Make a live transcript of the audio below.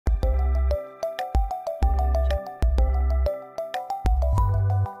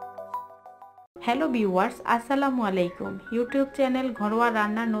Hello viewers, আসসালামু আলাইকুম। YouTube channel ঘরোয়া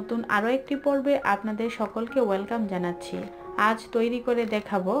রান্নার নতুন আরও একটি পর্বে আপনাদের সকলকে ওয়েলকাম জানাচ্ছি। আজ তৈরি করে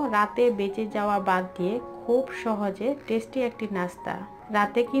দেখাবো রাতে বেঁচে যাওয়া ভাত দিয়ে খুব সহজে টেস্টি একটি নাস্তা।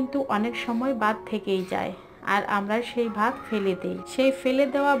 রাতে কিন্তু অনেক সময় ভাত থেকেই যায় আর আমরা সেই ভাত ফেলে দিই। সেই ফেলে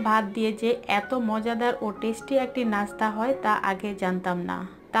দেওয়া ভাত দিয়ে যে এত মজাদার ও টেস্টি একটি নাস্তা হয় তা আগে জানতাম না।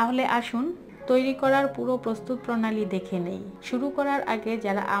 তাহলে আসুন তৈরি করার পুরো প্রস্তুত প্রণালী দেখে নেই। শুরু করার আগে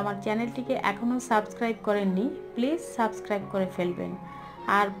যারা আমার চ্যানেলটিকে এখনও সাবস্ক্রাইব করেননি প্লিজ সাবস্ক্রাইব করে ফেলবেন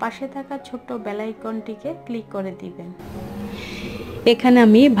আর পাশে থাকা ছোট্ট বেল আইকনটিকে ক্লিক করে দিবেন। এখানে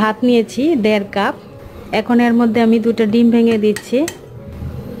আমি ভাত নিয়েছি 1.5 কাপ। এখন এর মধ্যে আমি 2টা ডিম ভেঙে দিচ্ছি।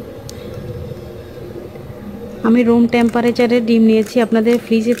 আমি রুম টেম্পারেচারে ডিম নিয়েছি, আপনাদের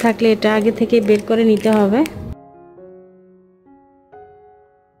ফ্রিজে থাকলে এটা আগে থেকে বের করে নিতে হবে।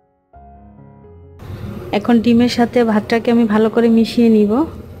 এখন ডিমের সাথে ভাতটাকে আমি ভালো করে মিশিয়ে নিব।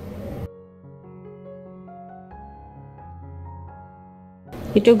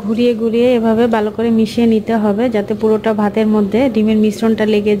 একটু ঘুরিয়ে ঘুরিয়ে এভাবে ভালো করে মিশিয়ে নিতে হবে যাতে পুরোটা ভাতের মধ্যে ডিমের মিশ্রণটা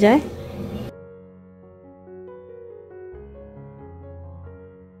লেগে যায়।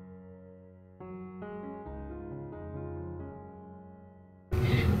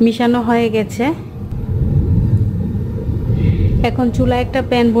 মিশানো হয়ে গেছে। এখন চুলায় একটা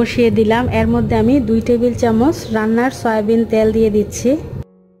প্যান বসিয়ে দিলাম, এর মধ্যে আমি 2 টেবিল চামচ রান্নার সয়াবিন তেল দিয়ে দিচ্ছি।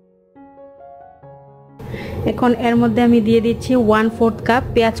 এখন এর মধ্যে আমি দিয়ে দিচ্ছি 1/4 কাপ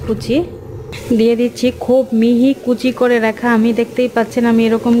পেঁয়াজ কুচি, দিয়ে দিচ্ছি খুব মিহি কুচি করে রাখা, আমি দেখতেই পাচ্ছেন আমি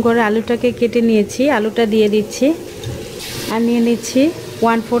এরকম করে আলুটাকে কেটে নিয়েছি, আলুটা দিয়ে দিচ্ছি। আর নিয়ে নিচ্ছি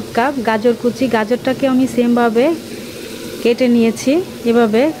 1/4 কাপ গাজর কুচি, গাজরটাকে আমি সেমভাবে কেটে নিয়েছি।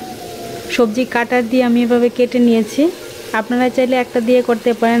 এভাবে সবজি কাটার দিয়ে আমি এভাবে কেটে নিয়েছি, আপনারা চাইলে একটা দিয়ে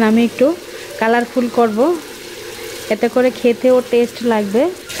করতে পারেন, আমি একটু কালারফুল করব, এতে করে খেতেও টেস্ট লাগবে,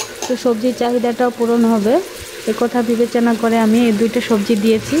 তো সবজির চাহিদাটাও পূরণ হবে। এ কথা বিবেচনা করে আমি এই 2টা সবজি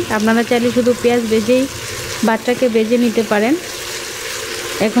দিয়েছি। আপনারা চাইলে শুধু পেঁয়াজ ভেজেই ভাতটাকে ভেজে নিতে পারেন।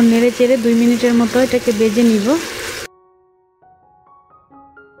 এখন নেড়ে চেড়ে 2 মিনিটের মতো এটাকে ভেজে নিব।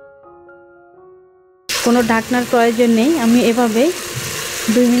 কোনো ঢাকনার প্রয়োজন নেই, আমি এভাবেই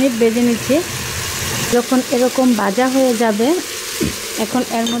 2 মিনিট ভেজে নিচ্ছি। যখন এরকম ভাজা হয়ে যাবে এখন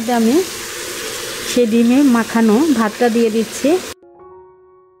এর মধ্যে আমি সেই ডিমে মাখানো ভাতটা দিয়ে দিচ্ছি।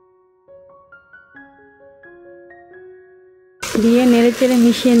 দিয়ে নেড়েচেড়ে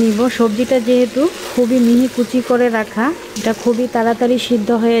মিশিয়ে নিব। সবজিটা যেহেতু খুবই মিহি কুচি করে রাখা, এটা খুবই তাড়াতাড়ি সিদ্ধ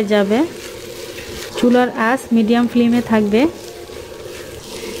হয়ে যাবে। চুলার আঁচ মিডিয়াম ফ্লেমে থাকবে।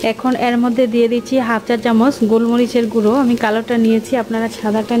 এখন এর মধ্যে দিয়ে দিচ্ছি 1/2 চা চামচ গোলমরিচের গুঁড়ো, আমি কালোটা নিয়েছি, আপনারা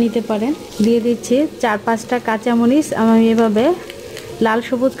সাদাটা নিতে পারেন। দিয়ে দিচ্ছি 4-5টা কাঁচামরিচ, আমি এভাবে লাল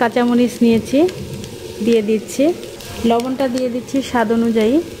সবুজ কাঁচামরিচ নিয়েছি, দিয়ে দিচ্ছি। লবণটা দিয়ে দিচ্ছি স্বাদ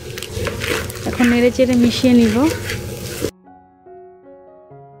অনুযায়ী। এখন নেড়েচেড়ে মিশিয়ে নিব।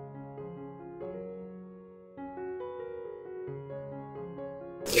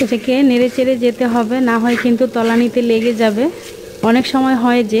 এটাকে নেড়েচেড়ে যেতে হবে, না হয় কিন্তু তলানিতে লেগে যাবে। অনেক সময়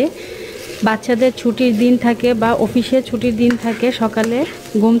হয় যে বাচ্চাদের ছুটির দিন থাকে বা অফিসে ছুটির দিন থাকে, সকালে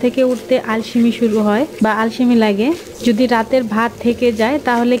ঘুম থেকে উঠতে আলসেমি শুরু হয় বা আলসেমি লাগে। যদি রাতের ভাত থেকে যায়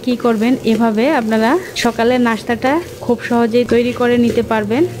তাহলে কি করবেন, এভাবে আপনারা সকালের নাস্তাটা খুব সহজেই তৈরি করে নিতে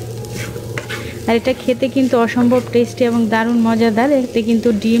পারবেন। আর এটা খেতে কিন্তু অসম্ভব টেস্টি এবং দারুণ মজাদার। এতে কিন্তু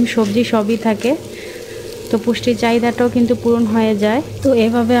ডিম সবজি সবই থাকে, তো পুষ্টির চাহিদাটাও কিন্তু পূরণ হয়ে যায়। তো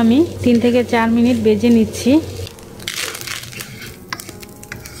এভাবে আমি 3 থেকে 4 মিনিট ভেজে নিচ্ছি।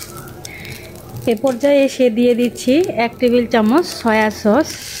 এ পর্যায়ে এসে দিয়ে দিচ্ছি 1 টেবিল চামচ সয়া সস,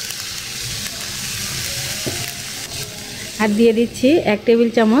 আর দিয়ে দিচ্ছি 1 টেবিল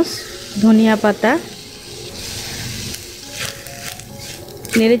চামচ ধনিয়া পাতা।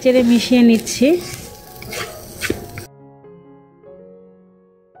 নেড়েচেড়ে মিশিয়ে নিচ্ছি।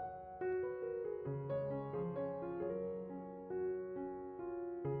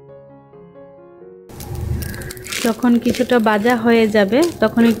 যখন কিছুটা ভাজা হয়ে যাবে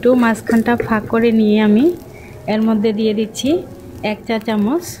তখন একটু মাঝখানটা ফাঁক করে নিয়ে আমি এর মধ্যে দিয়ে দিচ্ছি 1 চা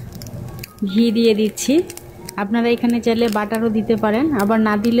চামচ ঘি দিয়ে দিচ্ছি। আপনারা এখানে চাইলে বাটারও দিতে পারেন, আবার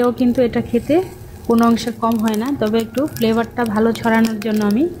না দিলেও কিন্তু এটা খেতে কোনো অংশে কম হয় না, তবে একটু ফ্লেভারটা ভালো ছড়ানোর জন্য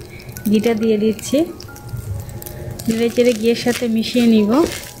আমি ঘিটা দিয়ে দিচ্ছি। নেড়েচেড়ে ঘিয়ের সাথে মিশিয়ে নিব।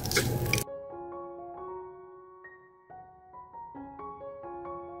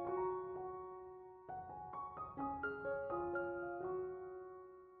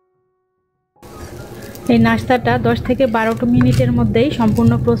 এই নাস্তাটা 10 থেকে 12 মিনিটের মধ্যেই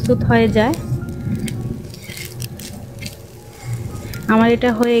সম্পূর্ণ প্রস্তুত হয়ে যায়। আমার এটা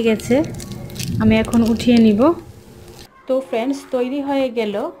হয়ে গেছে, আমি এখন উঠিয়ে নিব। তো ফ্রেন্ডস, তৈরি হয়ে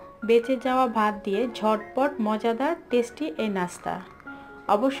গেল বেঁচে যাওয়া ভাত দিয়ে ঝটপট মজাদার টেস্টি এই নাস্তা।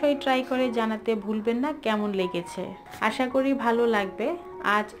 অবশ্যই ট্রাই করে জানাতে ভুলবেন না কেমন লেগেছে। আশা করি ভালো লাগবে।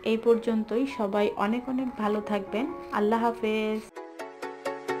 আজ এই পর্যন্তই। সবাই অনেক অনেক ভালো থাকবেন। আল্লাহ হাফেজ।